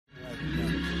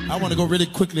I want to go really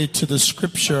quickly to the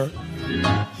scripture.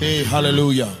 Hey,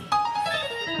 hallelujah.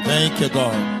 Thank you,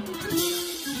 God.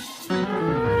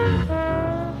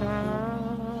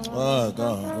 Oh,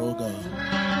 God. Oh,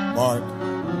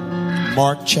 God.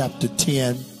 Mark chapter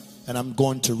 10. And I'm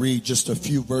going to read just a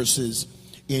few verses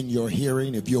in your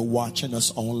hearing. If you're watching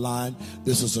us online,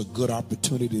 this is a good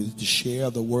opportunity to share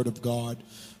the word of God.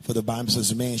 For the Bible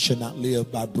says, man should not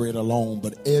live by bread alone,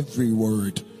 but every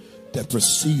word that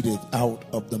proceeded out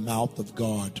of the mouth of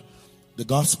God. The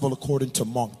gospel according to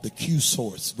Mark, the Q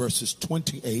source, verses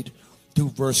 28 through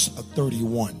verse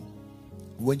 31.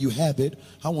 When you have it,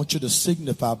 I want you to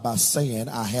signify by saying,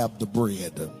 I have the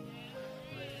bread.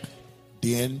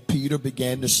 Then Peter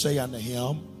began to say unto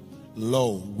him,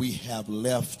 lo, we have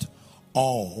left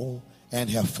all and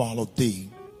have followed thee.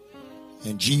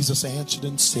 And Jesus answered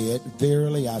and said,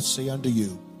 verily I say unto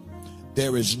you,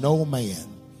 there is no man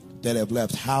that have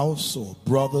left house or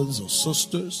brothers or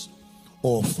sisters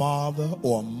or father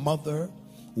or mother,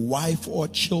 wife or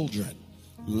children,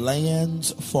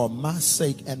 lands for my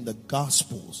sake and the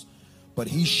gospel's, but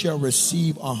he shall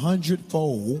receive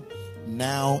 100-fold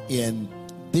now in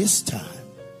this time,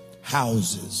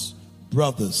 houses,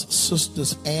 brothers,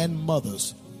 sisters, and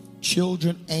mothers,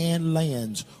 children and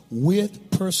lands,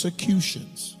 with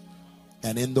persecutions,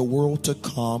 and in the world to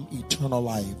come eternal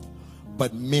life.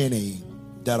 But many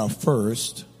that are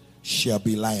first shall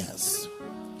be last,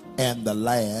 and the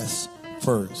last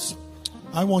first.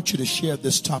 I want you to share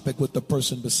this topic with the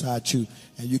person beside you,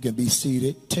 and you can be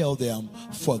seated. Tell them,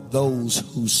 for those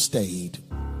who stayed.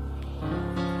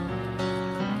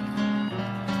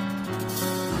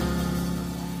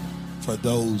 For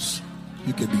those,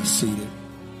 you can be seated.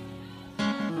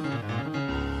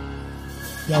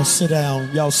 Y'all sit down.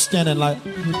 Y'all standing like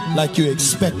you're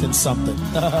expecting something.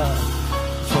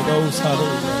 For those,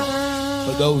 hallelujah.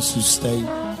 For those who stayed.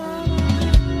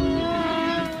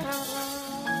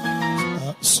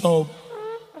 So,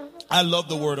 I love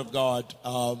the Word of God.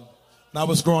 When I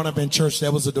was growing up in church,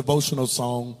 there was a devotional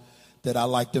song that I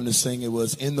liked them to sing. It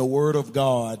was, in the Word of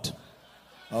God.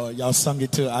 Y'all sung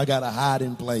it too. I got a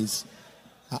hiding place.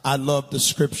 I love the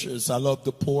scriptures. I love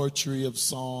the poetry of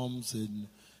Psalms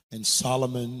and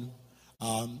Solomon.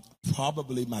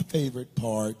 Probably my favorite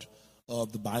part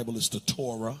of the Bible is the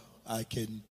Torah. I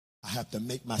have to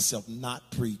make myself not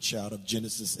preach out of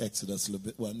Genesis, Exodus,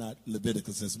 not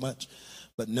Leviticus as much,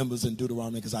 but Numbers and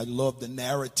Deuteronomy, because I love the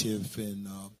narrative and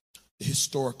the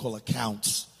historical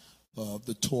accounts of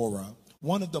the Torah.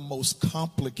 One of the most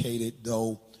complicated,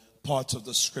 though, parts of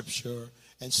the scripture,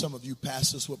 and some of you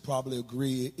pastors would probably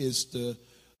agree, is the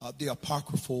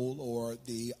apocryphal or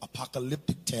the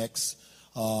apocalyptic text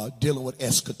dealing with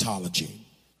eschatology.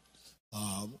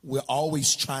 We're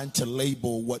always trying to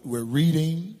label what we're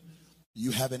reading.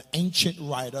 You have an ancient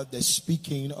writer that's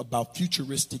speaking about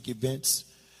futuristic events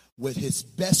with his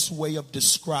best way of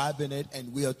describing it,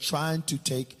 and we are trying to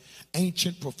take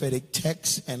ancient prophetic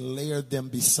texts and layer them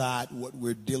beside what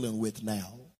we're dealing with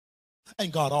now.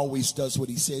 And God always does what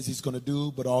he says he's going to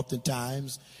do, but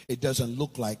oftentimes it doesn't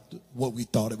look like what we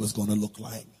thought it was going to look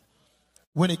like.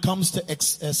 When it comes to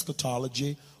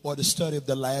eschatology or the study of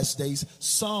the last days,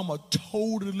 some are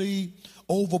totally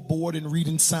overboard in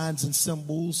reading signs and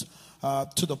symbols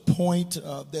to the point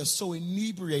they're so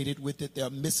inebriated with it, they're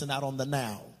missing out on the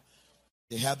now.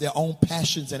 They have their own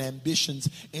passions and ambitions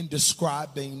in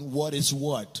describing what is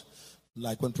what.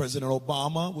 Like when President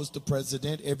Obama was the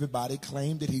president, everybody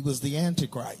claimed that he was the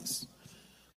Antichrist.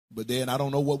 But then I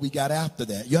don't know what we got after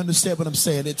that. You understand what I'm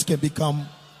saying? It can become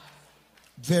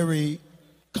very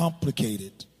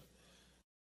complicated.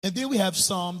 And then we have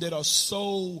some that are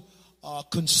so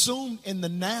consumed in the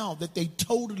now that they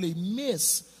totally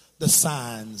miss the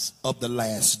signs of the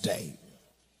last day.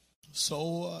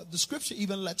 So the scripture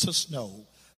even lets us know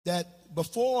that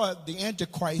before the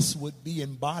Antichrist would be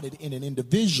embodied in an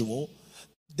individual,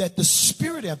 that the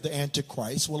spirit of the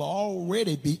Antichrist will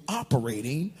already be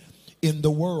operating in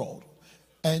the world.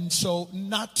 And so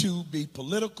not to be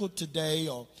political today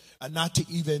or not to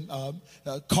even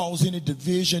cause any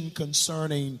division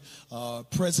concerning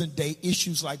present day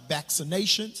issues like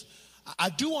vaccinations, I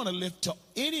do want to lift to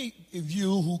any of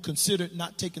you who considered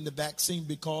not taking the vaccine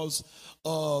because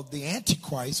of the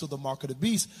Antichrist or the mark of the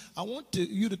beast. I want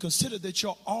you to consider that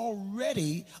you're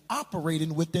already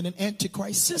operating within an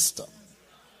Antichrist system.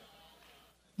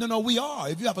 No, we are.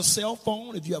 If you have a cell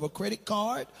phone, if you have a credit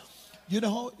card, you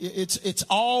know, it's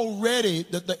already,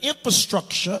 the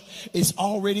infrastructure is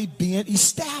already being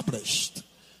established.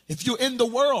 If you're in the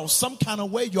world, some kind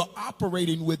of way you're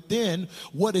operating within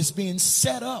what is being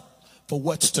set up for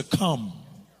what's to come.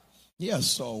 Yeah,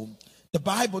 so The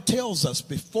Bible tells us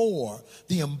before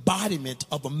the embodiment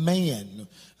of a man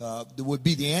that would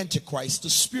be the Antichrist, the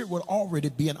Spirit would already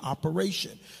be in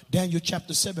operation. Daniel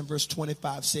chapter 7 verse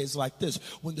 25 says like this: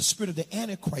 when the Spirit of the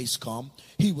Antichrist come,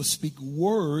 he will speak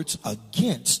words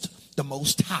against the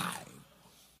Most High.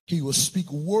 He will speak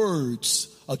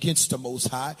words against the Most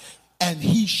High, and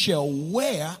he shall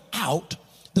wear out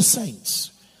the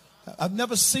saints. I've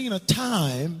never seen a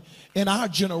time in our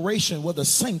generation where the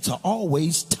saints are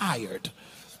always tired.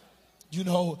 You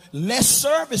know, less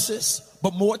services,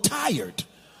 but more tired.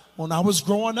 When I was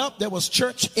growing up, there was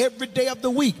church every day of the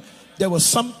week. There was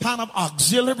some kind of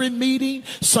auxiliary meeting,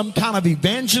 some kind of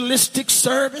evangelistic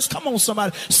service. Come on,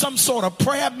 somebody. Some sort of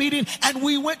prayer meeting. And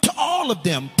we went to all of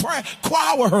them. Prayer,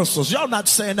 choir rehearsals. Y'all not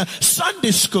saying that.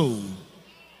 Sunday school.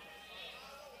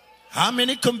 How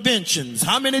many conventions?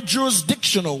 How many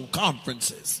jurisdictional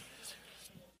conferences?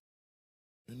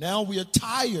 Now we are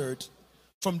tired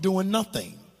from doing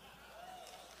nothing.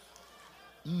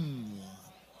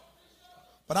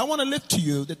 But I want to lift to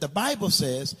you that the Bible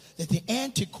says that the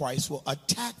Antichrist will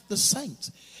attack the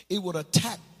saints. It will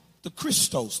attack the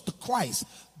Christos, the Christ,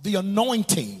 the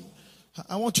anointing.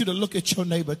 I want you to look at your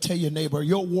neighbor, tell your neighbor,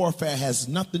 your warfare has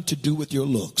nothing to do with your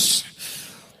looks.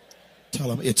 Tell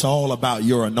them it's all about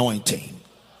your anointing.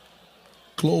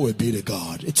 Glory be to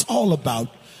God. It's all about,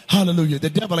 hallelujah. The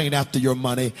devil ain't after your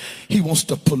money. He wants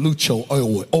to pollute your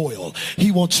oil.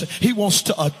 He wants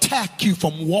to attack you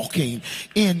from walking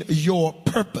in your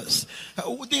purpose.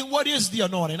 Then what is the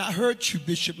anointing? I heard you,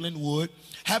 Bishop Linwood,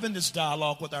 having this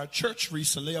dialogue with our church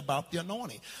recently about the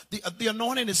anointing. The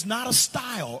anointing is not a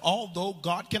style. Although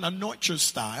God can anoint your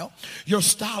style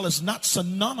is not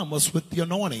synonymous with the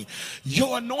anointing.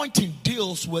 Your anointing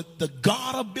deals with the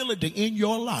God ability in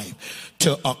your life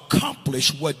to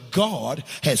accomplish what God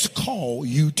has called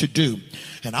you to do.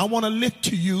 And I want to lift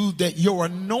to you that your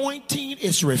anointing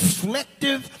is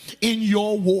reflective in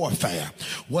your warfare.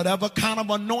 Whatever kind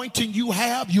of anointing you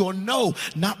have, you'll know,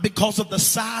 not because of the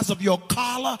size of your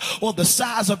collar or the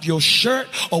size of your shirt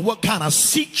or what kind of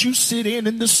seat you sit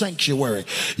in the sanctuary.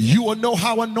 You will know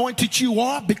how anointed you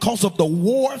are because of the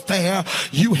warfare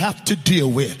you have to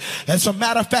deal with. As a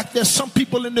matter of fact, there's some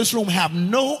people in this room have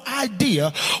no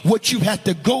idea what you had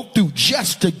to go through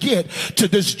just to get to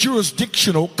this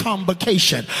jurisdictional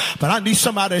convocation. But I need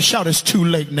somebody to shout, it's too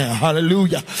late now.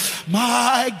 Hallelujah.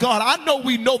 My God, I know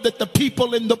we know that the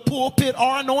people in the pulpit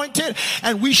are anointed,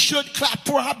 and we should clap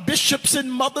for our bishops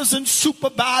and mothers and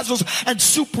supervisors and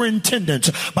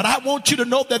superintendents. But I want you to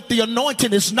know that the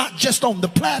anointing is not just on the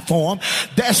platform.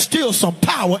 There's still some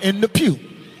power in the pew.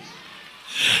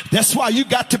 That's why you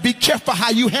got to be careful how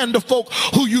you handle folk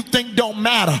who you think don't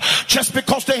matter. Just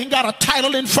because they ain't got a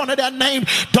title in front of their name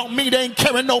don't mean they ain't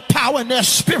carrying no power in their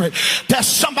spirit. There's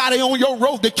somebody on your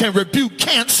road that can rebuke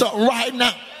cancer right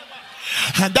now.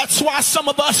 And that's why some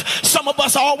of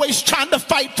us are always trying to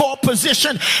fight for a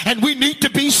position, and we need to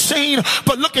be seen.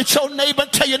 But look at your neighbor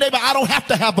and tell your neighbor, I don't have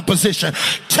to have a position.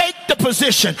 Take the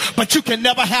position, but you can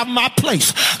never have my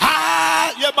place. I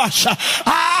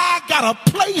got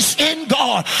a place in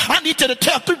God. I need you to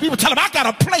tell 3 people, tell them I got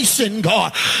a place in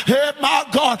God. Hey, my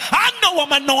God, I know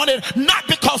I'm anointed not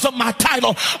because of my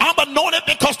title. I'm anointed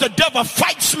because the devil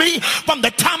fights me from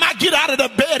the time I get out of the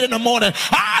bed in the morning.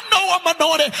 I know I'm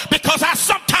anointed because I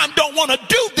sometimes don't want to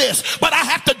do this, but I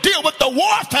have to deal with the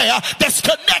warfare that's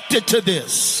connected to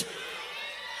this.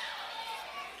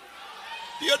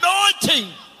 The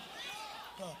anointing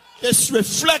is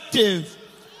reflective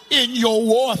in your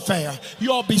warfare.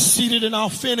 You all be seated and I'll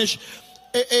finish.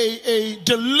 A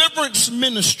deliverance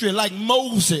ministry like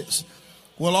Moses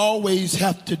will always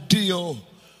have to deal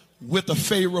with a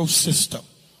Pharaoh system.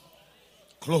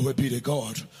 Glory be to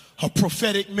God. A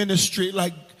prophetic ministry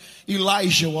like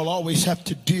Elijah will always have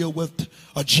to deal with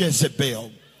a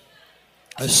Jezebel,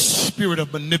 a spirit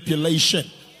of manipulation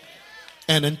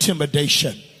and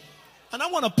intimidation. And I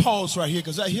want to pause right here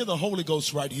because I hear the Holy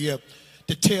Ghost right here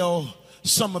to tell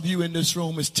some of you in this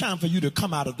room it's time for you to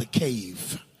come out of the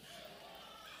cave.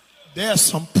 There's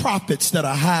some prophets that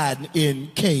are hiding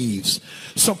in caves.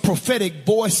 Some prophetic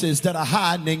voices that are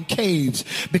hiding in caves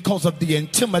because of the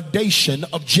intimidation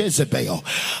of Jezebel.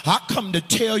 I come to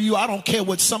tell you, I don't care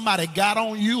what somebody got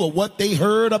on you or what they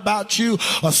heard about you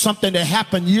or something that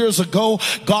happened years ago.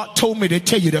 God told me to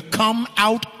tell you to come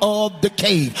out of the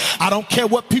cave. I don't care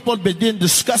what people have been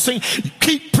discussing.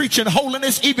 Keep preaching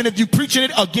holiness even if you're preaching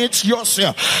it against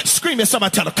yourself. Scream at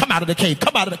somebody, tell them, come out of the cave.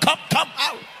 Come out of the, come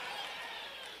out.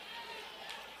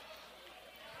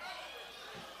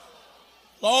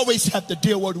 Always have to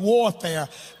deal with warfare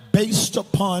based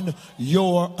upon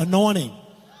your anointing.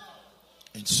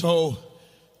 And so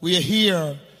we are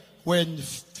here when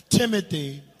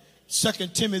Timothy, 2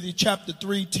 Timothy chapter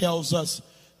 3 tells us,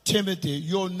 Timothy,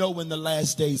 you'll know when the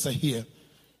last days are here,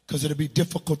 because it'll be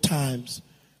difficult times.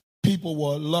 People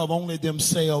will love only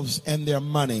themselves and their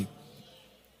money.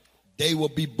 They will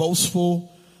be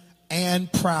boastful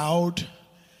and proud,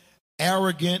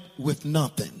 arrogant with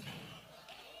nothing.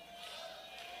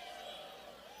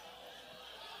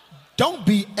 Don't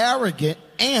be arrogant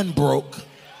and broke.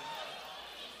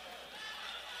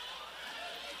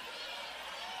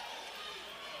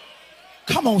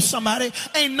 Come on, somebody.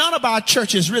 Ain't none of our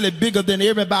churches really bigger than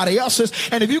everybody else's.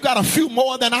 And if you got a few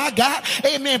more than I got,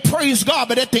 amen, praise God.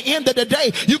 But at the end of the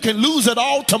day, you can lose it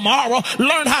all tomorrow.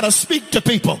 Learn how to speak to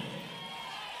people.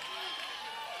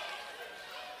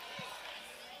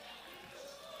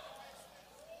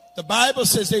 The Bible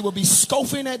says they will be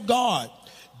scoffing at God,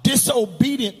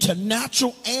 disobedient to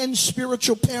natural and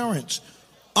spiritual parents,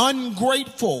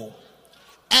 ungrateful,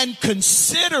 and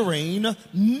considering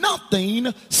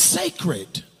nothing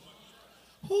sacred.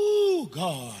 Oh,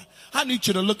 God. I need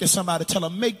you to look at somebody, tell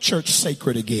them, make church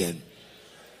sacred again.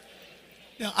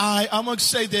 Now, I'm going to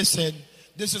say this, and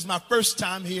this is my first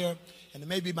time here, and it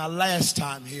may be my last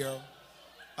time here.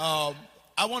 I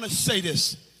want to say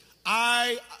this.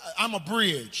 I'm a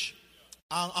bridge.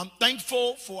 I'm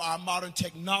thankful for our modern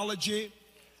technology,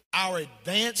 our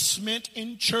advancement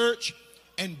in church,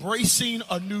 embracing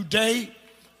a new day.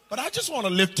 But I just want to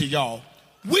lift to y'all,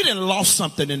 we done lost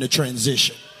something in the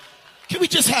transition. Can we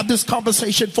just have this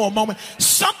conversation for a moment?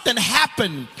 Something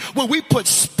happened when we put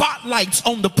spotlights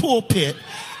on the pulpit.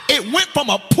 It went from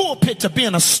a pulpit to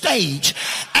being a stage,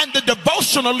 and the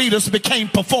devotional leaders became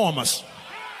performers.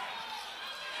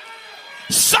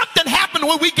 Something happened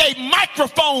when we gave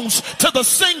microphones to the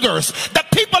singers. The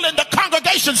people in the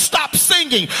congregation stopped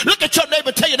singing. Look at your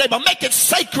neighbor, tell your neighbor, make it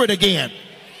sacred again.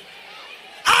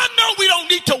 I know we don't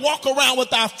need to walk around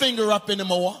with our finger up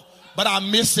anymore, but I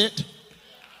miss it.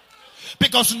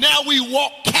 Because now we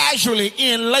walk casually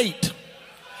in late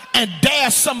and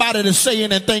dare somebody to say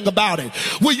anything about it.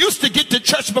 We used to get to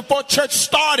church before church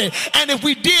started, and if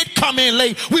we did come in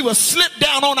late, we would slip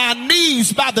down on our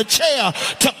knees by the chair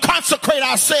to consecrate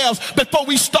ourselves before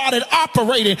we started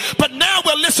operating. But now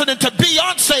we're listening to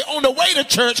Beyonce on the way to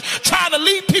church, trying to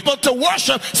lead people to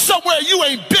worship somewhere you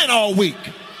ain't been all week.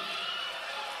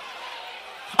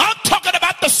 I'm talking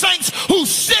about the saints who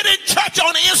sit in church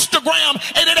on Instagram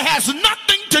and it has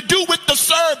nothing to do with the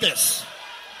service.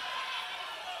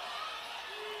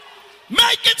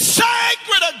 Make it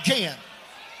sacred again.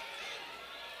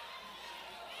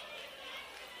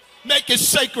 Make it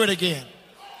sacred again.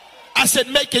 I said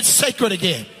make it sacred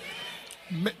again.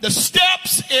 The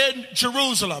steps in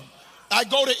Jerusalem. I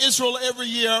go to Israel every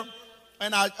year,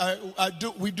 and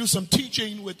we do some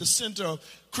teaching with the Center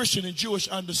of Christian and Jewish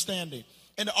Understanding.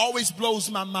 And it always blows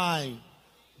my mind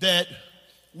that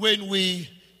when we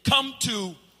come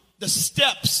to the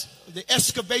steps, the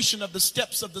excavation of the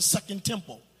steps of the Second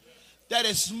Temple, that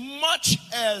as much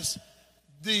as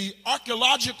the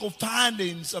archaeological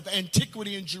findings of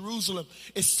antiquity in Jerusalem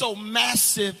is so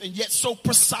massive and yet so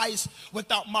precise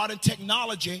without modern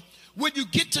technology, when you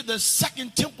get to the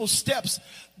Second Temple steps,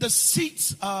 the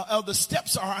seats of the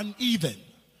steps are uneven.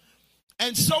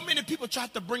 And so many people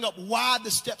tried to bring up why the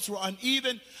steps were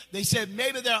uneven. They said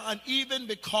maybe they're uneven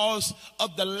because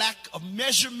of the lack of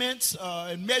measurements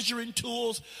and measuring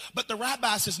tools. But the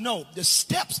rabbi says, no, the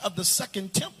steps of the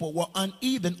Second Temple were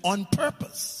uneven on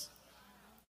purpose.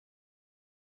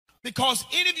 Because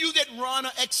any of you that run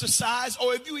or exercise,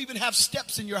 or if you even have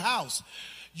steps in your house,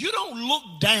 you don't look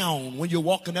down when you're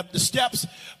walking up the steps,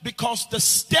 because the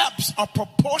steps are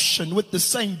proportioned with the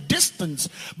same distance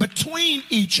between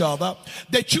each other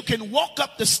that you can walk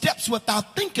up the steps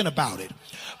without thinking about it.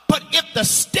 But if the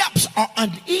steps are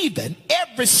uneven,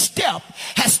 every step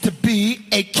has to be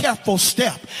a careful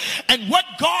step. And what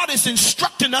God is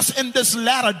instructing us in this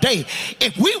latter day,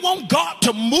 if we want God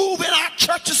to move in our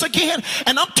churches again,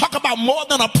 and I'm talking about more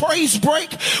than a praise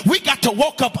break, we got to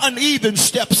walk up uneven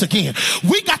steps again.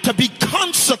 We got to be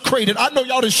consecrated. I know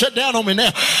y'all done shut down on me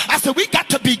now. I said we got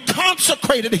to be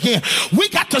consecrated again. We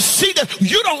got to see that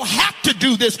you don't have to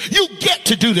do this. You get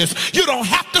to do this. You don't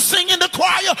have to sing in the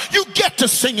choir. You get to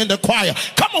sing in the choir.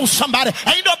 Come on, somebody.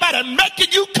 Ain't nobody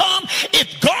making you come.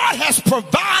 If God has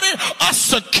provided us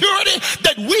security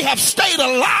that we have stayed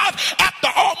alive after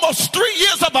almost 3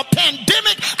 years of a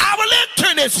pandemic, I will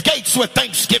enter in its gates with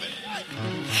thanksgiving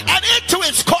and into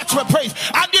its courts with praise.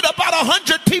 I need about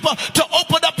 100 people to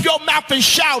open up your mouth and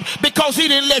shout, because he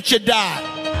didn't let you die.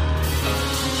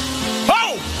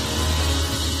 Oh!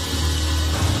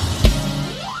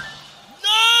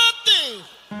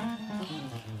 Nothing.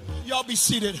 Y'all be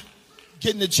seated.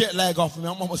 Getting the jet lag off of me.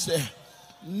 I'm almost there.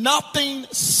 Nothing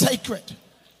sacred.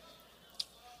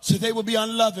 So they will be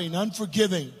unloving,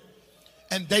 unforgiving,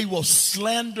 and they will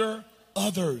slander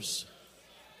others.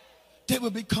 They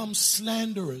will become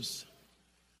slanderers.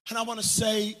 And I want to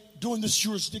say, during this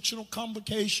jurisdictional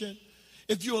convocation,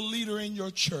 if you're a leader in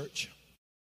your church,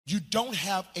 you don't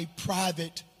have a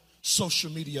private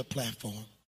social media platform.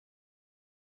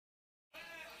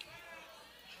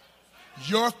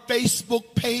 Your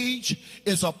Facebook page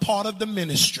is a part of the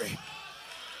ministry.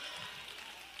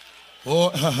 Oh,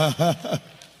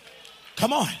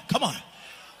 come on.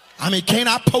 I mean, can't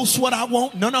I post what I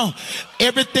want? No.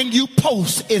 Everything you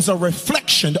post is a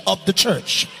reflection of the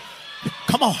church.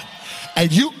 Come on.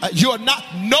 And you're not,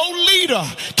 no leader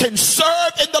can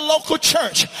serve in the local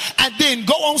church and then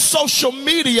go on social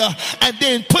media and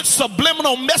then put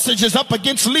subliminal messages up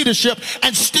against leadership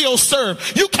and still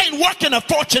serve. You can't work in a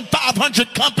Fortune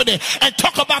 500 company and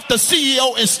talk about the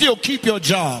CEO and still keep your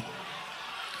job.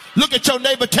 Look at your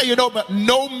neighbor, tell you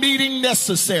no meeting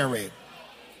necessary.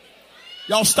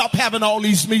 Y'all stop having all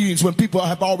these meetings when people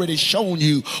have already shown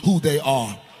you who they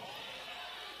are.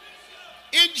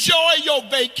 Enjoy your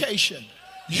vacation,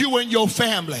 you and your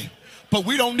family, but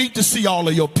we don't need to see all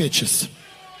of your pictures.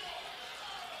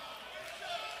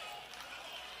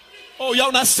 Oh,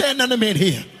 y'all not saying nothing to me in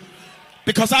here.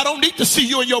 Because I don't need to see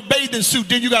you in your bathing suit,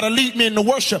 then you got to lead me into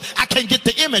worship. I can't get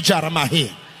the image out of my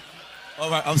head. All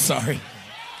right, I'm sorry.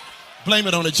 Blame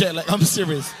it on the jet lag. I'm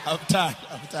serious. I'm tired.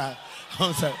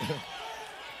 I'm sorry.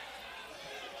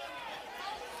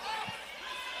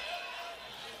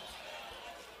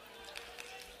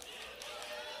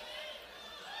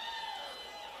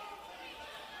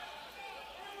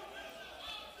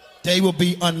 They will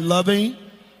be unloving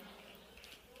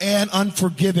and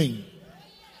unforgiving.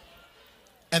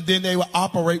 And then they will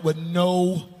operate with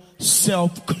no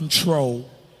self-control.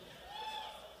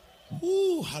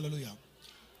 Ooh, hallelujah.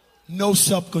 No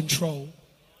self-control.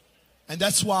 And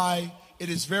that's why it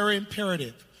is very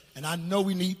imperative. And I know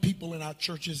we need people in our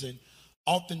churches, and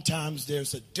oftentimes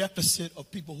there's a deficit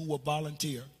of people who will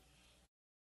volunteer.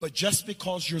 But just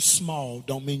because you're small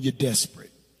don't mean you're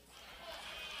desperate.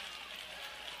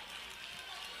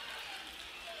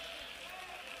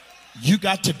 You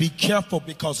got to be careful,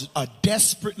 because a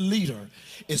desperate leader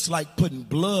is like putting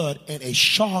blood in a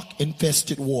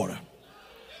shark-infested water.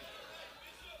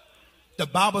 The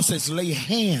Bible says lay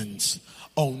hands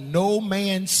on no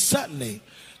man suddenly,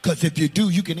 because if you do,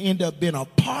 you can end up being a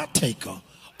partaker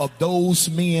of those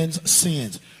men's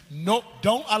sins. No,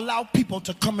 don't allow people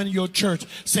to come into your church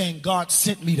saying God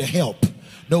sent me to help.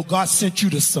 No, God sent you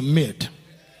to submit.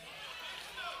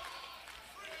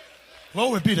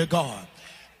 Glory be to God.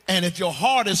 And if your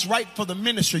heart is right for the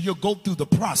ministry, you'll go through the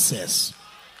process.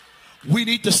 We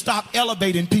need to stop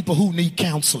elevating people who need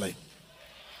counseling.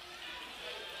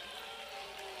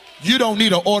 You don't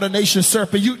need an ordination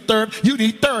therapy. You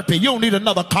need therapy. You don't need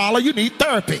another collar. You need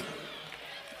therapy.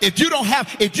 If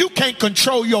you can't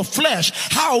control your flesh,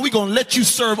 how are we going to let you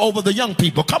serve over the young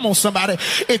people? Come on, somebody.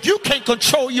 If you can't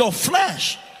control your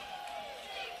flesh,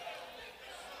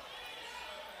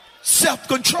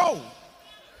 self-control.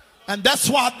 And that's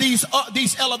why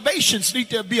these elevations need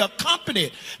to be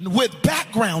accompanied with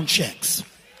background checks.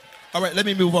 All right, let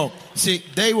me move on. See,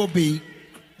 they will be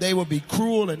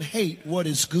cruel and hate what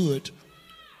is good.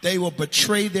 They will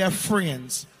betray their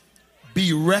friends,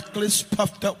 be reckless,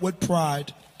 puffed up with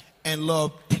pride, and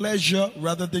love pleasure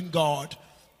rather than God.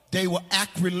 They will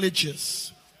act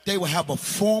religious. They will have a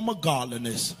form of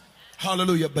godliness.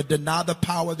 Hallelujah. But deny the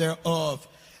power thereof.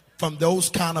 From those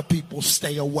kind of people,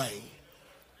 stay away.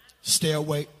 Stay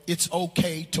away. It's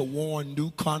okay to warn new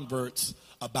converts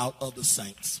about other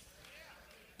saints.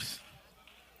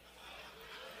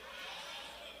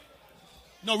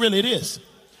 No, really, it is.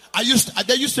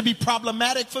 They used to be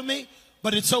problematic for me,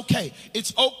 but it's okay.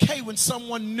 It's okay when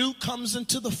someone new comes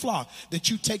into the flock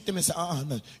that you take them and say,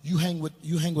 no, you hang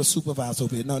with supervisor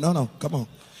over here. No, come on.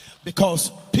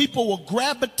 Because people will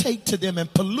gravitate to them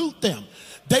and pollute them.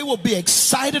 They will be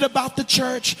excited about the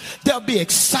church. They'll be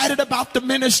excited about the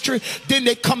ministry. Then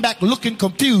they come back looking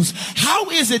confused. How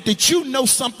is it that you know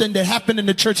something that happened in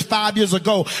the church 5 years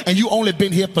ago and you only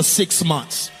been here for 6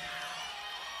 months?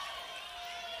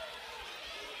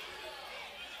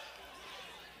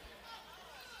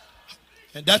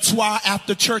 And that's why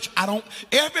after church,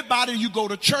 everybody you go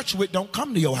to church with don't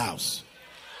come to your house.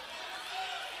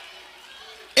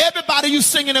 Everybody you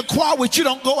sing in a choir with, you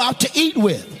don't go out to eat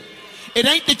with. It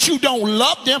ain't that you don't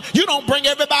love them. You don't bring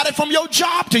everybody from your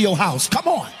job to your house. Come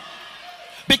on.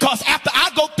 Because after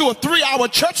I go through a 3-hour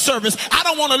church service, I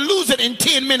don't want to lose it in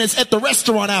 10 minutes at the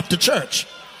restaurant after church.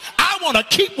 I want to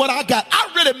keep what I got.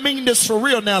 I really mean this for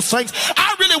real now, saints.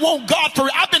 I really want God for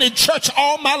real. I've been in church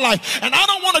all my life, and I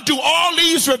don't want to do all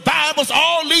these revivals,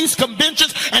 all these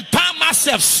conventions, and find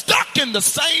myself stuck in the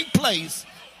same place,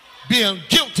 being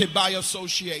guilty by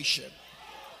association.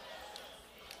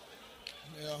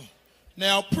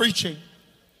 Now preaching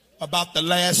about the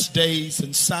last days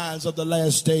and signs of the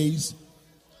last days,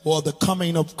 or the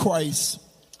coming of Christ,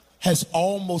 has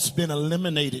almost been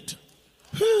eliminated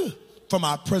from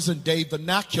our present day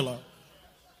vernacular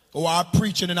or our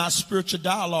preaching and our spiritual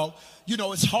dialogue. You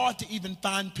know, it's hard to even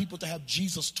find people to have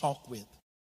Jesus talk with.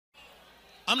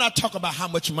 I'm not talking about how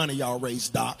much money y'all raise,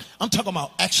 Doc. I'm talking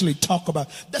about actually talk about.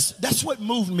 That's what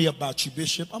moved me about you,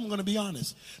 Bishop. I'm going to be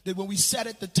honest. That when we sat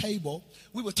at the table,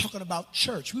 we were talking about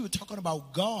church. We were talking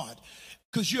about God.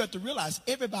 Because you have to realize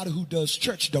everybody who does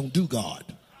church don't do God.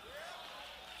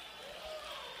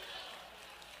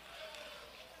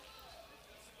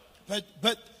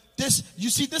 But this, you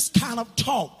see, this kind of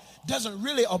talk doesn't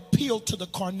really appeal to the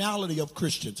carnality of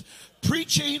Christians.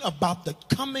 Preaching about the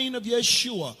coming of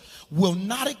Yeshua will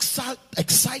not excite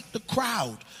the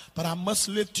crowd, but I must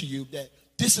live to you that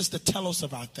this is the telos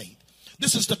of our faith.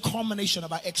 This is the culmination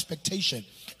of our expectation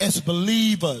as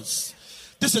believers.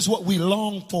 This is what we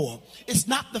long for. It's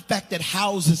not the fact that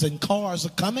houses and cars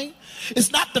are coming.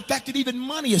 It's not the fact that even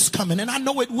money is coming, and I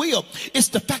know it will. It's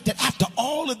the fact that after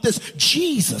all of this,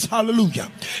 Jesus,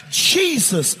 hallelujah,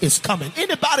 Jesus is coming.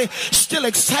 Anybody still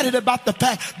excited about the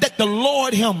fact that the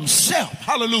Lord himself,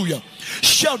 hallelujah,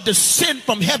 shall descend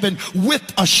from heaven with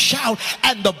a shout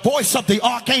and the voice of the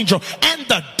archangel, and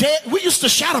the dead, we used to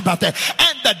shout about that,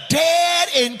 and the dead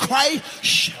in Christ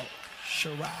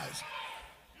shall rise.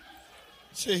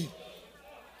 See,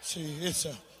 it's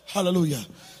a hallelujah.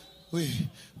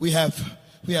 We have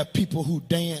people who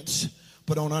dance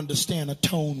but don't understand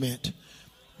atonement.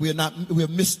 We're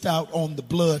missed out on the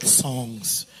blood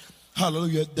songs.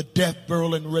 Hallelujah. The death,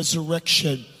 burial, and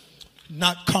resurrection,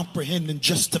 not comprehending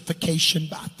justification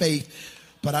by faith.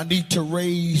 But I need to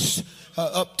raise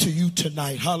up to you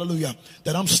tonight, hallelujah,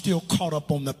 that I'm still caught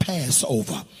up on the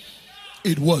Passover.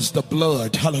 It was the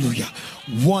blood, hallelujah.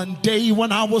 One day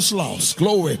when I was lost,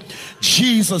 glory,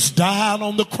 Jesus died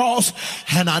on the cross,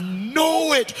 and I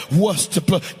know it was the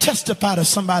blood. Testify to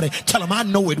somebody, tell them I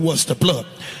know it was the blood.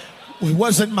 It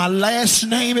wasn't my last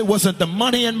name. It wasn't the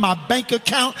money in my bank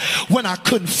account when I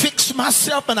couldn't fix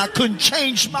myself and I couldn't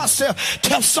change myself.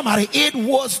 Tell somebody it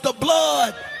was the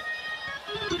blood.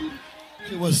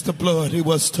 It was the blood. It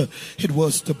was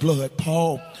the blood.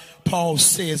 Paul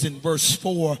says in verse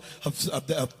 4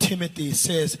 of Timothy, it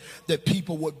says that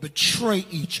people would betray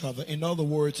each other. In other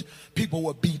words, people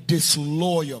would be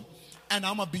disloyal. And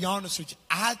I'm going to be honest with you.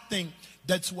 I think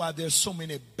that's why there's so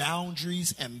many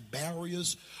boundaries and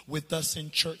barriers with us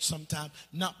in church sometimes.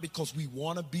 Not because we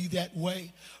want to be that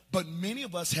way, but many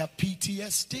of us have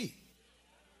PTSD.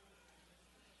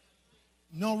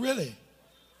 No, really.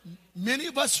 Many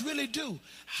of us really do.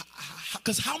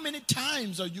 Because how many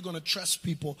times are you going to trust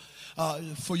people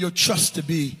for your trust to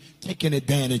be taken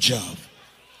advantage of?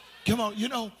 Come on, you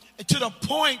know, to the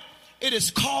point it has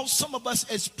caused some of us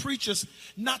as preachers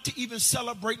not to even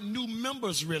celebrate new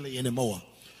members really anymore.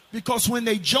 Because when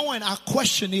they join, our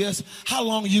question is, how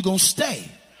long are you going to stay?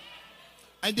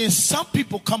 And then some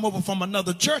people come over from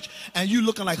another church and you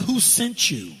looking like, who sent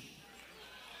you?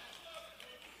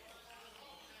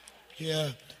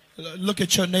 Yeah. Look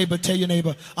at your neighbor, tell your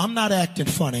neighbor, I'm not acting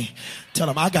funny. Tell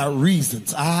them, I got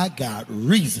reasons. I got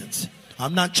reasons.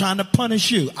 I'm not trying to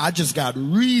punish you. I just got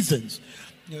reasons.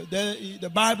 The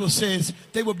Bible says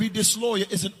they will be disloyal.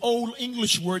 It's an old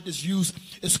English word that's used.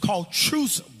 It's called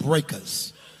truce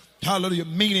breakers. Hallelujah,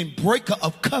 meaning breaker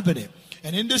of covenant.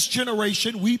 And in this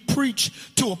generation, we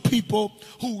preach to a people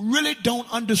who really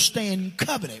don't understand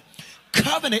covenant.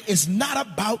 Covenant is not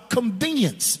about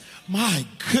convenience. My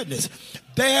goodness.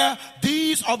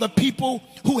 These are the people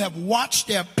who have watched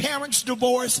their parents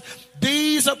divorce.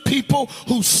 These are people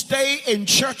who stay in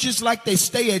churches like they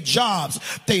stay at jobs.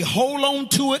 They hold on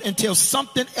to it until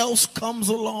something else comes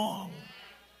along.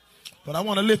 But I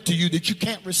want to lift to you that you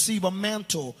can't receive a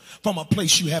mantle from a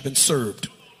place you haven't served.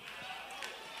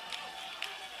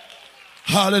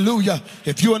 Hallelujah.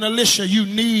 If you're an Elisha, you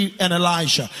need an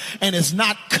Elijah. And it's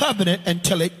not covenant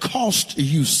until it costs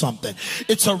you something.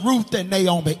 It's a Ruth and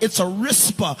Naomi. It's a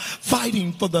Rizpah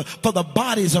fighting for the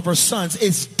bodies of her sons.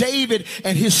 It's David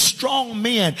and his strong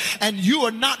men. And you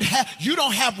don't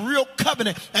have real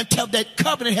covenant until that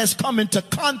covenant has come into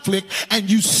conflict and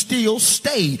you still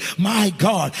stay. My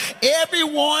God,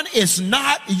 everyone is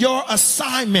not your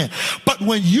assignment. But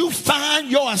when you find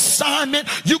your assignment,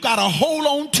 you got to hold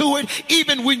on to it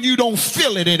even when you don't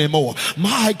feel it anymore.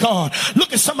 My God,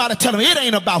 look at somebody, tell them it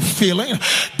ain't about feeling.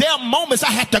 There are moments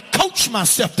I have to coach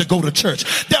myself to go to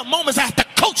church. There are moments I have to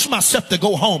coach myself to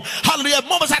go home. Hallelujah. There are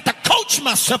moments I have to coach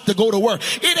myself to go to work.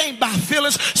 It ain't by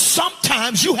feelings.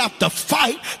 Sometimes you have to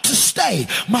fight to stay.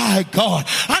 My God,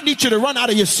 I need you to run out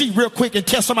of your seat real quick and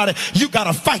tell somebody you got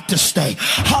to fight to stay.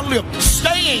 Hallelujah.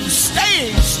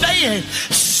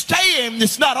 Staying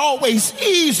is not always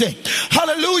easy.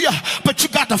 Hallelujah. But you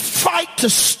got to fight to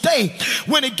stay.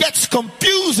 When it gets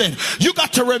confusing, you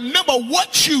got to remember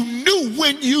what you knew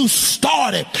when you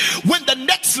started. When the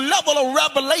next level of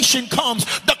revelation comes,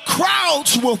 the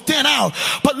crowds will thin out.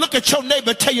 But look at your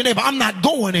neighbor, tell your neighbor, I'm not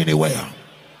going anywhere.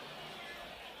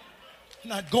 I'm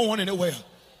not going anywhere.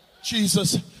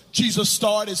 Jesus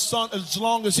started as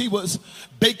long as he was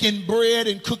baking bread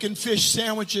and cooking fish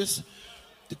sandwiches.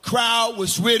 The crowd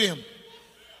was with him.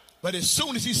 But as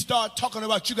soon as he started talking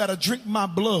about you got to drink my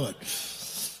blood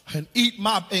and eat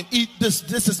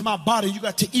this is my body, you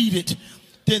got to eat it,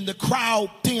 then the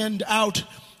crowd thinned out.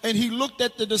 And he looked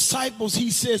at the disciples. He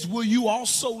says, will you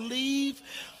also leave?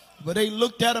 But they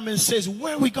looked at him and says,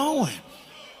 where are we going?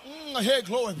 Hey,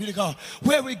 glory be to God.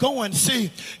 Where are we going?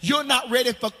 See, you're not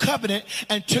ready for covenant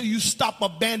until you start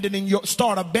abandoning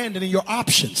your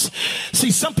options.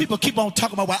 See, some people keep on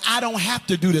talking about, well, I don't have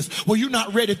to do this. Well, you're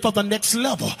not ready for the next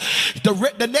level.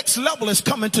 The next level is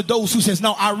coming to those who says,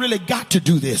 no, I really got to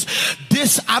do this.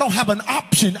 I don't have an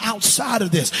option outside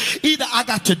of this. Either I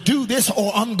got to do this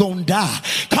or I'm going to die.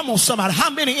 Come on, somebody. How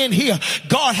many in here,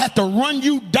 God had to run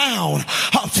you down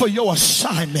for your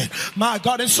assignment? My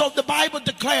God. And so the Bible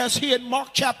declares here in Mark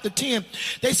chapter 10,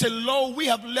 they said, lo, we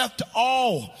have left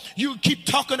all. You keep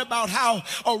talking about how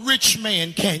a rich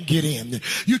man can't get in.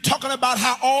 You're talking about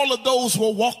how all of those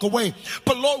will walk away.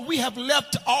 But Lord, we have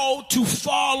left all to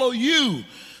follow you.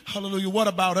 Hallelujah. What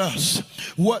about us?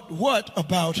 What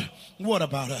about us? What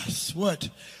about us?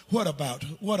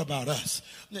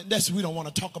 We don't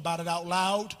want to talk about it out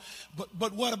loud,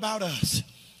 but what about us?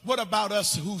 What about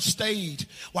us who stayed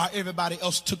while everybody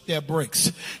else took their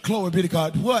breaks? Glory be to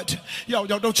God. What? Y'all,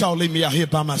 don't y'all leave me out here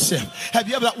by myself. Have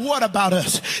you ever, what about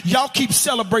us? Y'all keep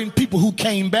celebrating people who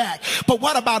came back, but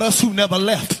what about us who never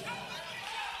left?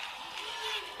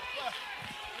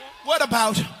 What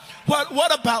about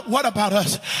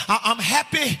us? I'm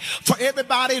happy for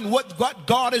everybody and what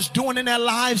God is doing in their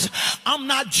lives. I'm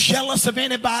not jealous of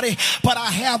anybody, but I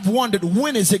have wondered,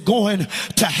 when is it going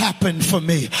to happen for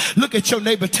me? Look at your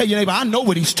neighbor, tell your neighbor, I know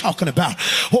what he's talking about.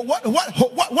 Well,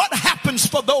 what happens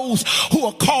for those who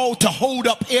are called to hold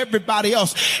up everybody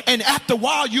else? And after a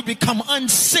while, you become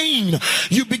unseen.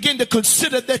 You begin to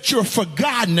consider that you're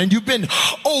forgotten and you've been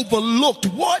overlooked.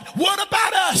 What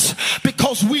about us?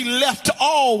 Because we left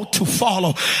all to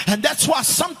follow. And that's why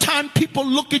sometimes people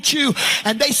look at you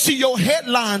and they see your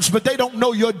headlines, but they don't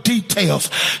know your details.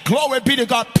 Glory be to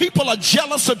God. People are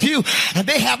jealous of you and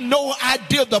they have no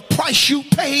idea the price you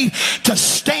paid to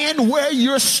stand where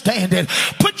you're standing.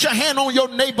 Put your hand on your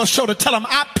neighbor's shoulder. Tell them,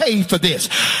 I paid for this.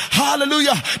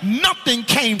 Hallelujah. Nothing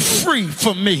came free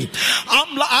for me.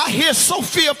 I hear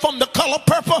Sophia from The Color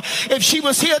Purple. If she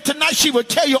was here tonight, she would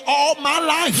tell you all my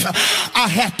life I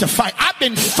had to fight. I've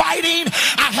been fighting.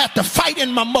 I had to fight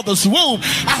in my mother's womb.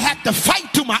 I had to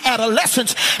fight through my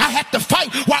adolescence. I had to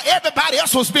fight while everybody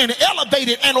else was being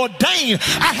elevated and ordained.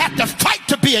 I had to fight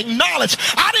to be acknowledged.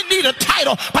 I didn't need a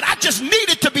title, but I just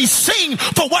needed to be seen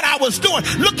for what I was doing.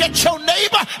 Look at your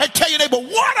neighbor and tell your neighbor,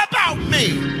 what about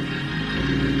me?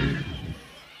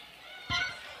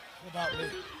 What about me?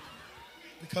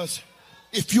 Because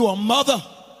if you're a mother,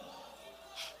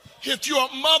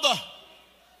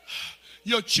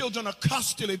 your children are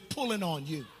constantly pulling on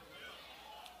you.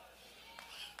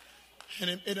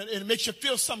 And it makes you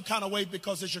feel some kind of way,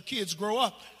 because as your kids grow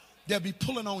up, they'll be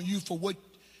pulling on you for what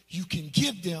you can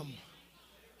give them,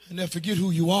 and they'll forget who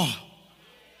you are.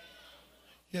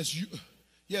 Yes,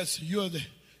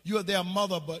 you're their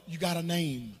mother, but you got a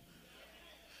name.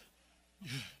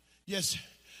 Yes,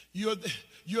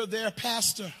 you're their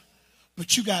pastor,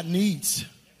 but you got needs.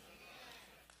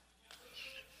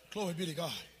 Glory be to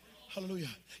God. Hallelujah.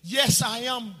 Yes, I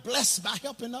am blessed by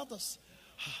helping others,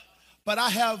 but I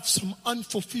have some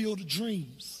unfulfilled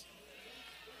dreams.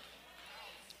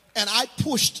 And I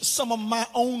pushed some of my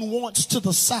own wants to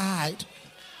the side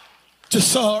to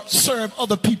serve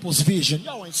other people's vision.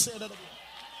 Y'all ain't said that.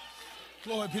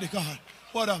 Glory be to God.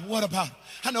 What about?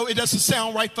 I know it doesn't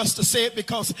sound right for us to say it,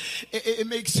 because it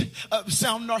makes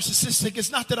sound narcissistic.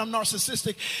 It's not that I'm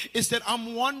narcissistic. It's that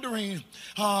I'm wondering,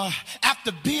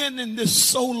 after being in this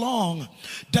so long,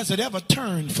 does it ever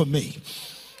turn for me?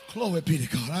 Glory be to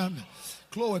God.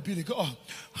 Glory be to God.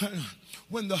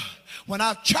 When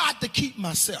I've tried to keep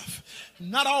myself,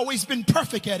 not always been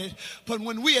perfect at it, but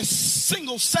when we as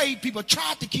single saved people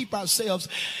tried to keep ourselves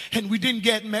and we didn't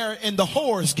get married and the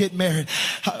whores get married.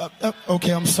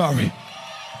 Okay, I'm sorry.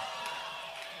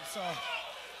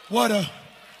 What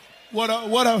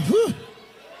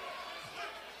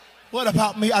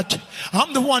about me?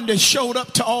 I'm the one that showed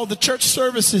up to all the church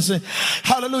services and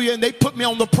hallelujah. And they put me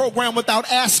on the program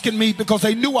without asking me because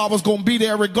they knew I was going to be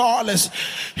there regardless.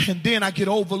 And then I get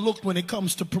overlooked when it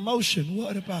comes to promotion.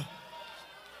 What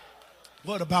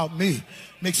about me?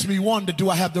 Makes me wonder, do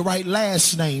I have the right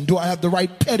last name? Do I have the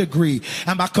right pedigree?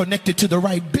 Am I connected to the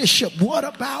right bishop? What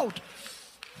about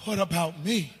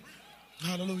me?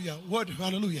 Hallelujah. What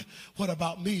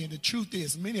about me? And the truth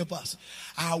is, many of us,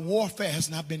 our warfare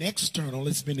has not been external,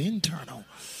 it's been internal.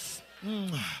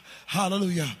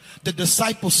 Hallelujah. The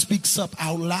disciple speaks up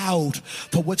out loud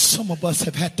for what some of us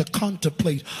have had to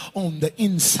contemplate on the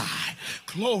inside.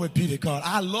 Glory be to God.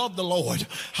 I love the Lord.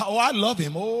 Oh, I love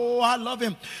him. Oh, I love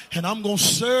him. And I'm going to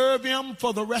serve him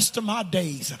for the rest of my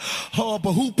days. Oh,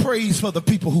 but who prays for the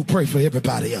people who pray for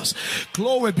everybody else?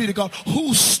 Glory be to God.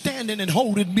 Who's standing and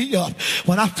holding me up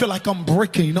when I feel like I'm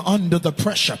breaking under the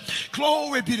pressure?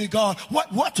 Glory be to God.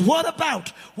 What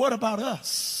about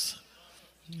us?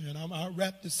 And I'll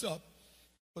wrap this up.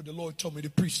 But the Lord told me to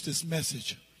preach this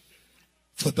message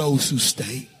for those who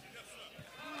stay.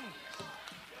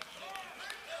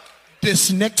 This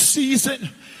next season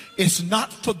is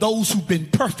not for those who've been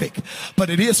perfect, but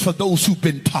it is for those who've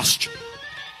been postured.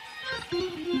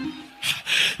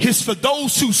 It's for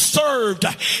those who served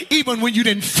even when you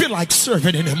didn't feel like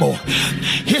serving anymore.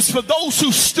 It's for those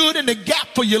who stood in the gap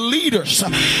for your leaders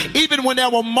even when there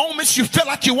were moments you felt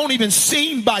like you weren't even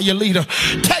seen by your leader.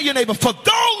 Tell your neighbor, for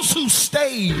those who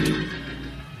stayed.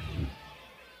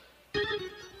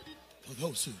 For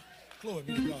those who, glory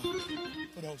be to God.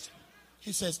 For those,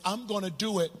 he says, I'm going to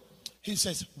do it. He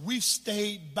says, we've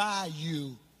stayed by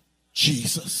you,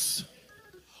 Jesus.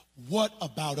 What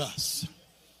about us?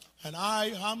 And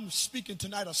I'm speaking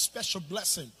tonight a special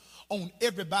blessing on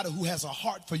everybody who has a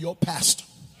heart for your pastor.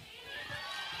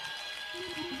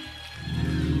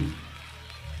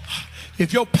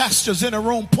 If your pastor's in a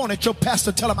room, point at your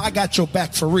pastor, tell him, I got your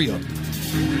back for real.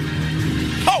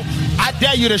 Oh, I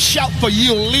dare you to shout for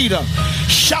your leader.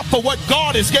 Shout for what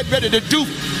God is getting ready to do.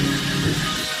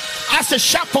 I said,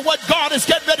 shout for what God is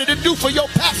getting ready to do for your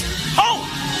pastor. Oh!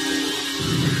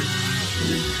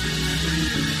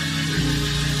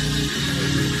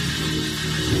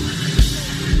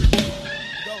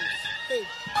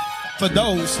 For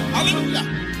those, hallelujah,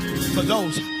 for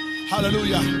those,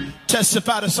 hallelujah,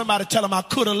 testify to somebody, tell them I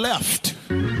could have left,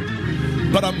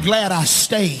 but I'm glad I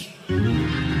stayed.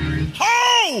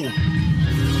 Oh,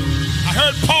 I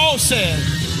heard Paul say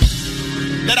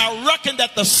that I reckon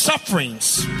that the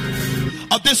sufferings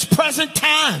of this present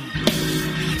time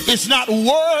is not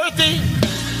worthy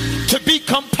to be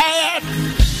compared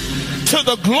to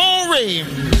the glory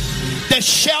that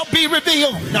shall be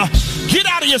revealed. Now, get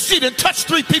out of your seat and touch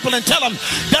 3 people and tell them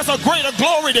there's a greater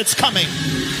glory that's coming.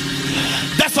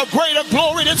 There's a greater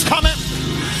glory that's coming.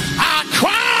 I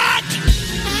cried,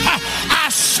 I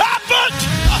suffered,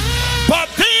 but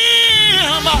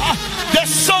them that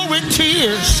sow in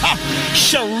tears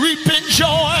shall reap in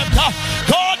joy.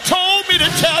 God told me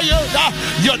to tell you,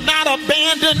 you're not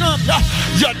abandoned,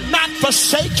 you're not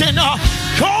forsaken.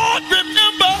 God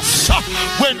remembers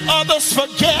when others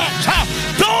forget.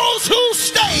 Those who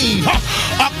stay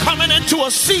are coming into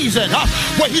a season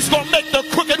where he's going to make the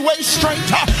crooked way straight.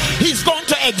 He's going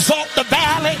to exalt the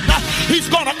valley. He's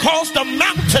going to cause the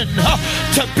mountain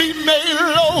to be made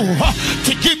low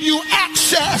to give you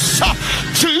access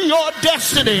to your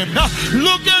destiny.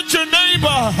 Look at your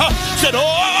neighbor. Said,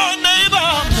 oh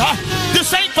neighbor,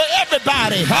 this ain't for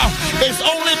everybody. It's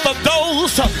only for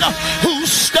those who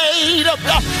stayed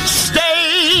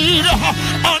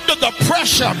under the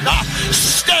pressure,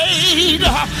 stayed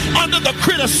under the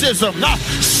criticism,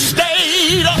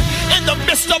 stayed in the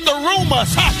midst of the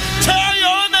rumors. Tell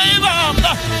your neighbor,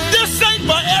 this ain't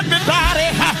for everybody.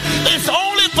 It's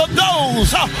only for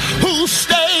those who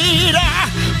stayed.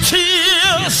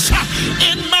 Tears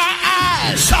in my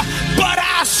eyes, but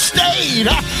I stayed.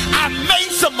 I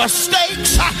made some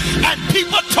mistakes and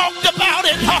people talked about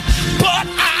it, but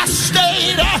I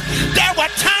stayed. There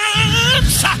were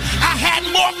times I had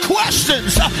more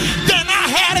questions than I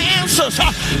had answers,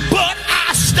 but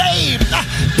I stayed,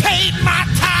 paid my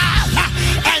tithe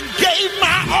and gave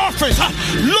my offerings.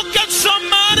 Look at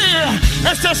somebody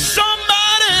and say, somebody,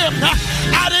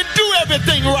 I didn't do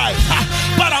everything right,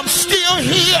 but I'm still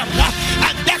here,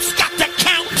 and that's got to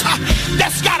count.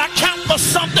 That's got to count for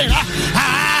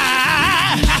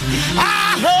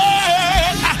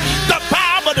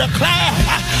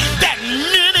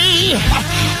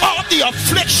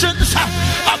afflictions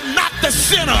of not the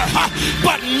sinner,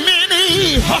 but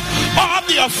many are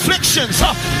the afflictions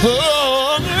of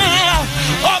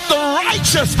the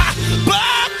righteous.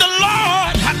 But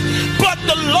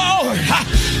the Lord,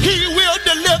 he will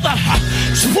deliver.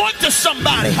 Point to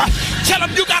somebody. Tell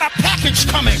them you got a package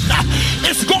coming.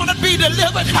 It's going to be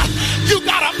delivered. You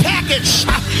got a package.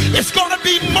 It's going to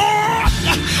be more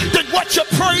than what you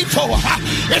prayed for.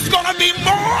 It's going to be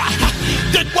more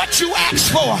than what you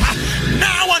asked for.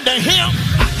 Now unto him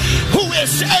who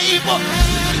is able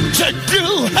to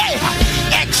do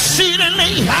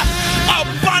exceedingly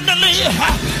abundantly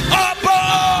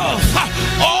above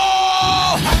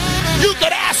all you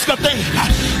could ask a thing.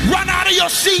 Run out of your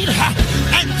seat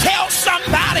and tell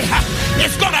somebody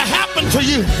it's going to happen to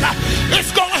you.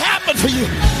 It's going to happen to you.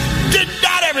 Didn't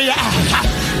dot every I,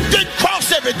 didn't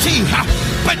cross every T,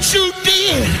 but you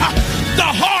did the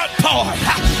hard part.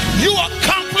 You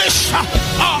accomplished a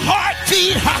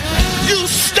heartbeat. You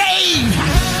stayed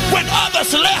when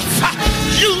others left.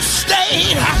 You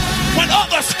stayed when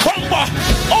others crumbled.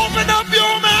 Open up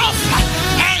your mouth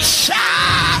and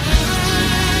shout.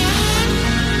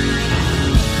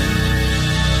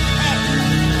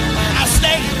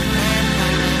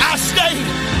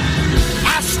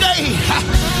 I stay.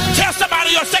 Tell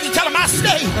somebody you're second, tell them I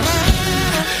stay.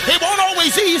 It won't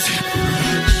always easy.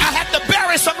 I had to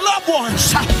bury some loved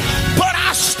ones, but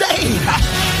I stayed.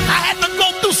 I had to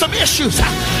go through some issues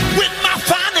with my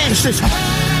finances.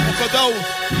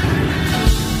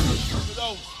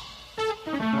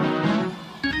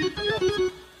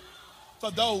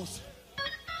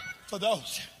 For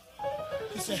those.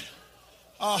 He said,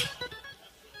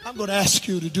 I'm going to ask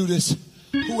you to do this.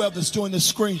 Whoever's doing the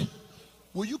screen,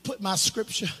 will you put my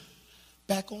scripture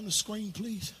back on the screen,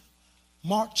 please?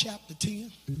 Mark chapter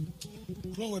 10.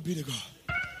 Glory be to God.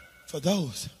 For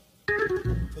those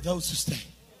who stay.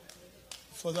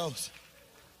 For those.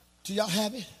 Do y'all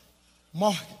have it?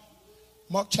 Mark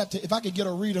chapter, if I could get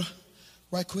a reader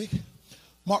right quick.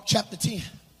 Mark chapter 10.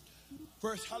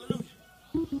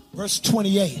 Verse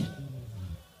 28.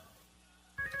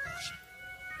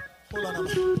 Hold on.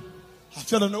 I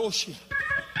feel an ocean.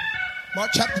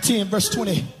 Mark chapter 10, verse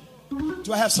 20.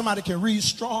 Do I have somebody that can read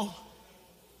strong?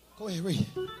 Go ahead, read.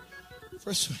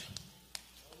 Verse 20.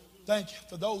 Thank you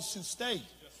for those who stay.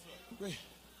 Read.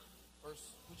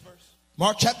 Which verse?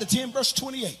 Mark chapter 10, verse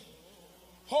 28.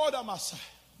 Hold on my side.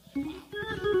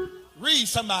 Read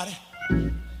somebody.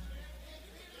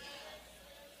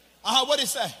 What did it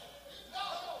say?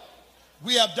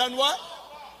 We have done what?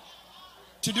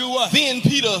 To do what? Then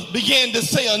Peter began to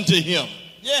say unto him,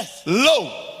 yes.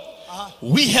 Lo,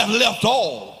 we have left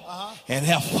all and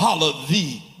have followed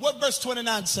thee. What verse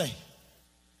 29 say?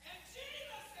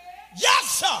 Yes,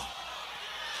 sir.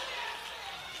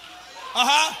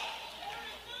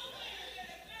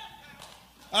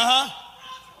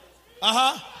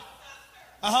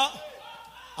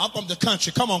 I'm from the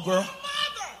country. Come on, girl.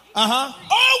 Or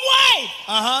wife.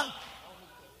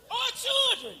 Or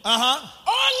children. Or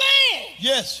land.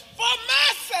 Yes. For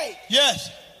my sake. Yes.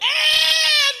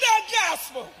 And the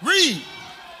gospel. Read.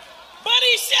 But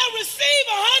he shall receive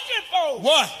 100-fold.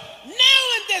 What? Now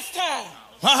in this time.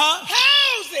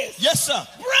 Houses. Yes, sir.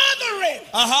 Brethren.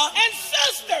 And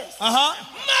sisters.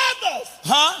 Mothers.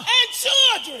 And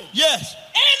children. Yes.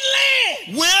 And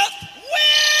land. With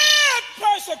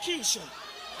persecution.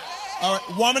 All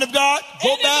right, woman of God,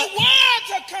 go and back. The world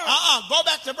to come. Go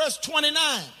back to verse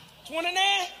 29.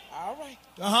 29? All right.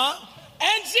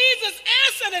 And Jesus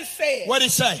answered and said, what did he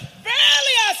say?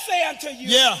 Verily I say unto you,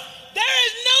 there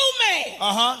is no man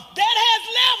that has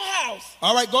left house.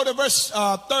 All right, go to verse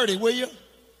 30, will you?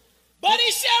 But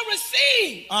he shall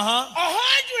receive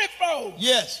 100-fold.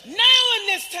 Yes. Now in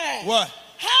this time. What?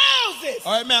 Houses.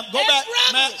 All right, ma'am, go back.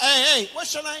 Ma'am, hey,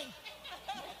 what's your name?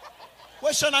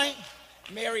 What's your name?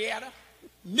 Marietta.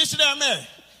 Missionary Mary.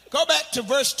 Go back to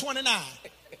verse 29.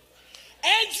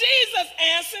 And Jesus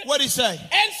answered. What did he say?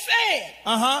 And said,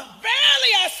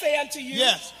 Verily I say unto you,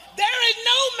 yes. There is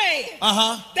no man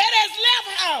that has left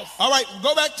house. All right,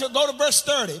 go to verse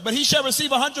 30. But he shall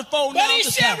receive 100-fold now. But he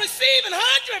shall receive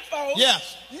 100-fold.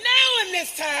 Yes. Now in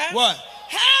this time. What?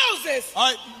 Houses. All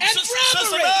right. And brothers.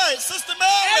 Sister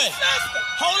Mary. And sister.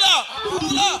 Hold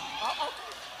up.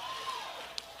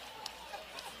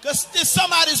 Because there's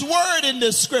somebody's word in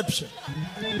this scripture.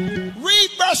 Read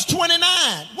verse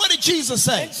 29. What did Jesus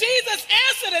say? And Jesus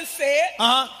answered and said,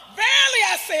 Verily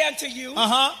I say unto you,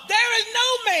 there is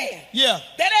no man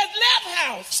that has left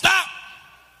house. Stop.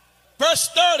 Verse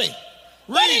 30. Read.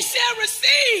 But he shall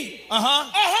receive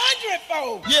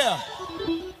 100-fold. Yeah.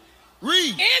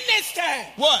 Read. In this time.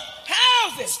 What?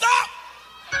 Houses. Stop.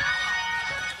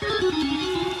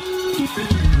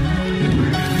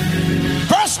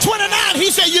 Verse 29,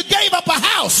 he said, you gave up a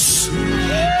house.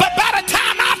 But by the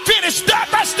time I finished,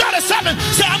 verse 37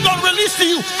 said, I'm going to release to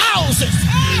you houses.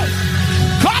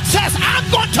 God says, I'm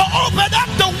going to open up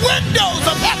the windows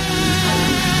of heaven.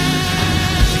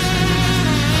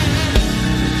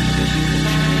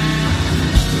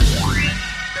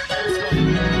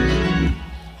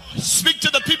 Speak to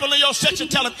the people in your section.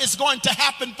 Tell them it's going to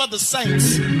happen for the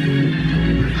saints.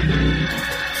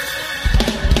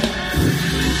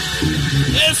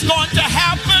 It's going to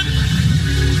happen.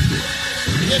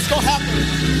 It's going to happen.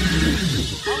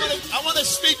 I want to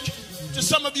speak to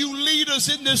some of you leaders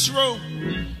in this room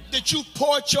that you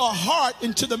poured your heart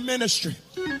into the ministry.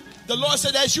 The Lord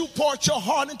said, as you poured your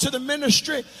heart into the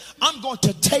ministry, I'm going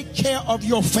to take care of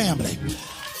your family.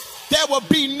 There will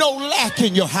be no lack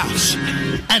in your house,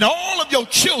 and all of your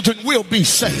children will be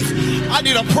saved. I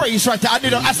need a praise right there.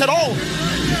 I said all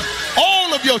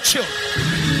of your children.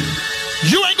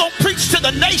 You ain't gonna preach to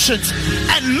the nations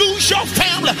and lose your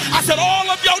family. I said all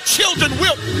of your children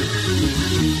will.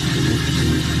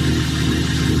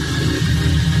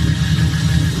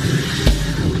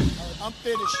 I'm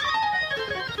finished.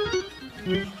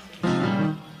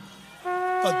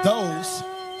 For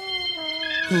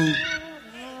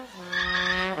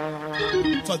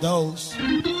those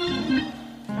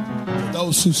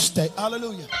who stay,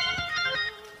 hallelujah.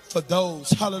 For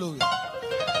those, hallelujah.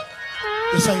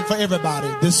 This ain't for everybody.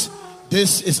 This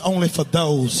is only for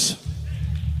those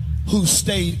who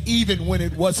stayed even when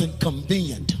it wasn't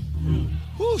convenient.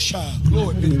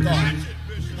 Glory be to God.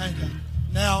 Thank you.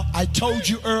 Now, I told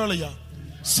you earlier,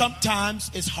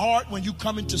 sometimes it's hard when you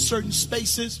come into certain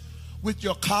spaces with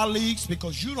your colleagues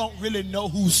because you don't really know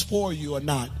who's for you or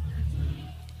not.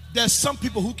 There's some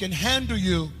people who can handle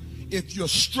you if you're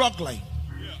struggling,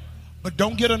 but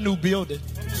don't get a new building.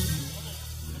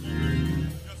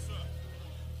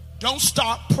 Don't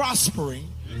start prospering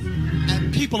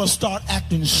and people will start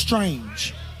acting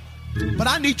strange. But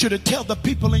I need you to tell the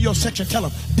people in your section, tell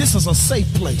them this is a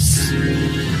safe place.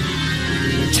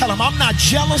 Tell them I'm not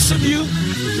jealous of you.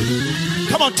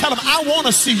 Come on, tell them I want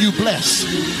to see you blessed.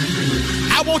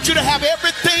 I want you to have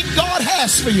everything God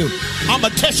has for you. I'm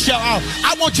going to test y'all out.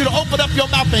 I want you to open up your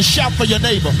mouth and shout for your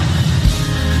neighbor.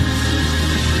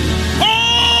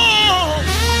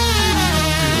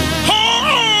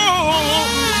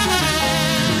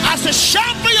 I said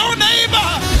shout for your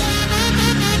neighbor.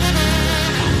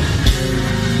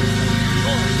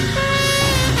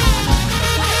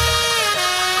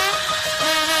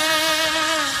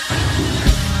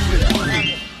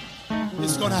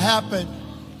 It's going to happen.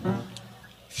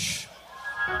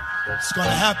 It's going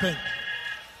to happen.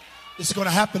 It's going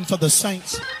to happen for the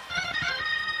saints.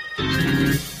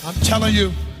 I'm telling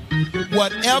you,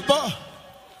 whatever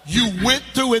you went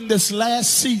through in this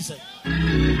last season,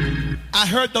 I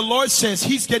heard the Lord says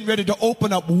he's getting ready to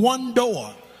open up one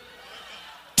door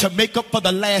to make up for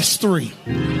the last three.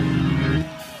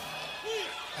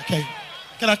 Okay.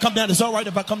 Can I come down? It's all right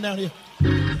if I come down here.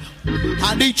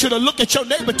 I need you to look at your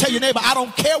neighbor. Tell your neighbor, I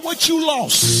don't care what you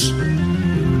lost.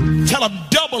 Tell him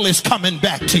double is coming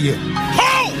back to you.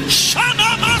 Oh,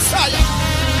 Shana Messiah.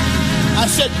 I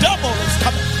said double is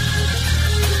coming.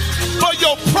 For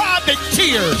your private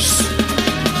tears.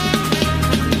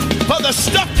 For the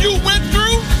stuff you went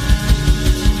through.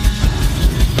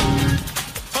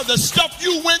 For the stuff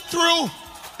you went through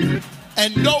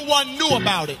and no one knew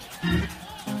about it.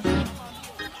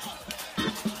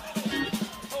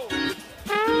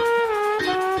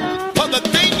 For the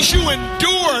things you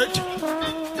endured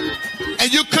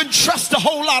and you couldn't trust a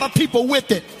whole lot of people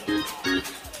with it.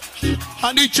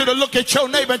 I need you to look at your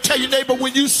neighbor and tell your neighbor,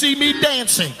 when you see me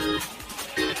dancing,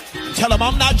 tell him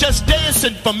I'm not just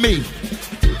dancing for me.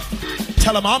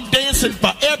 Tell him I'm dancing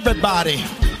for everybody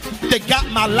that got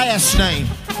my last name.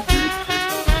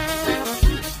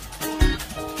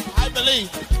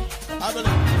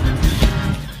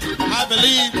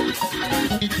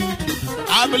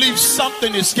 I believe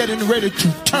something is getting ready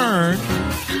to turn.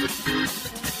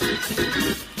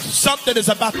 Something is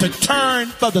about to turn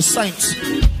for the saints.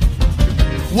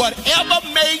 Whatever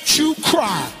made you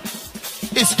cry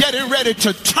is getting ready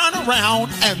to turn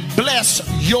around and bless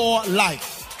your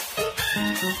life.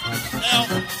 Now,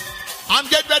 I'm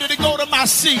getting ready to go to my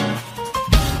seat,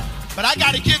 but I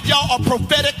got to give y'all a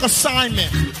prophetic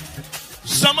assignment.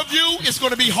 Some of you, it's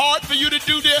going to be hard for you to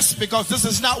do this because this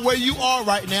is not where you are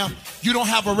right now. You don't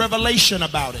have a revelation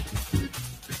about it.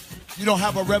 You don't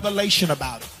have a revelation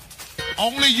about it.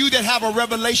 Only you that have a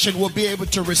revelation will be able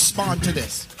to respond to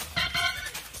this.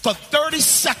 For 30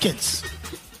 seconds,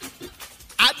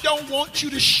 I don't want you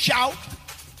to shout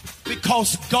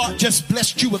because God just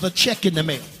blessed you with a check in the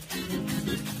mail.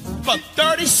 For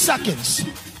 30 seconds,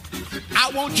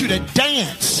 I want you to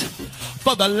dance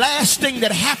for the last thing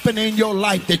that happened in your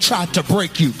life that tried to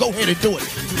break you. Go ahead and do it.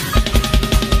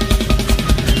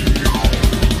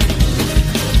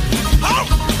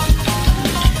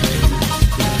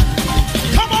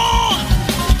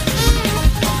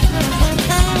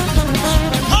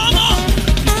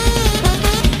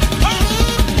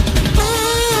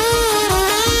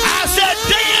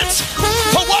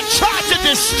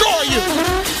 Destroy you.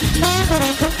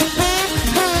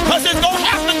 Because it's going to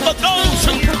happen for those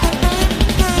who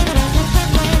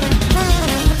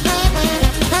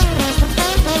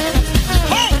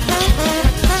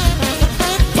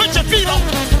put your feet on.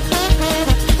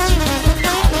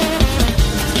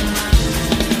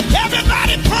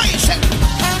 Everybody praise him.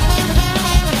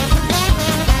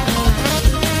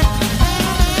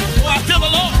 Oh, I feel the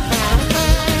Lord.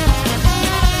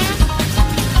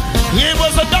 It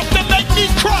was enough to make me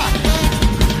cry,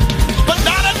 but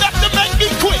not enough to make me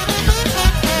quit.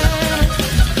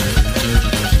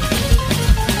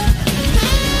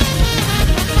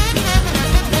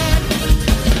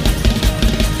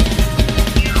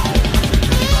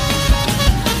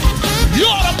 You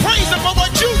ought to praise him for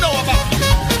what you know about.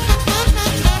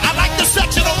 I like this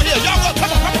section over here. Y'all go,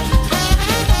 come on, come on.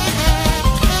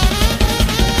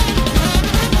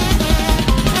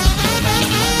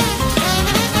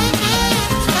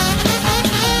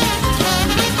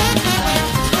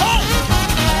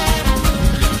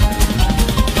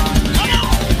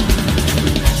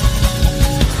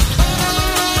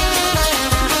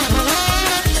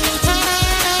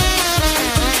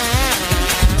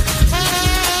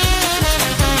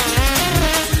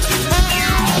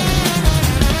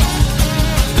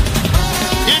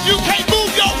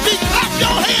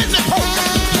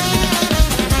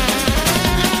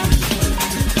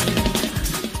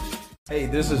 Hey,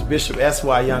 this is Bishop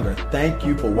S.Y. Younger. Thank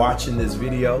you for watching this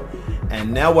video.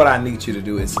 And now what I need you to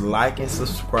do is like and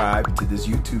subscribe to this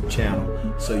YouTube channel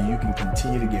so you can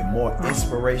continue to get more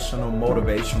inspirational,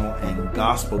 motivational, and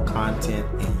gospel content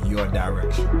in your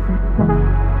direction.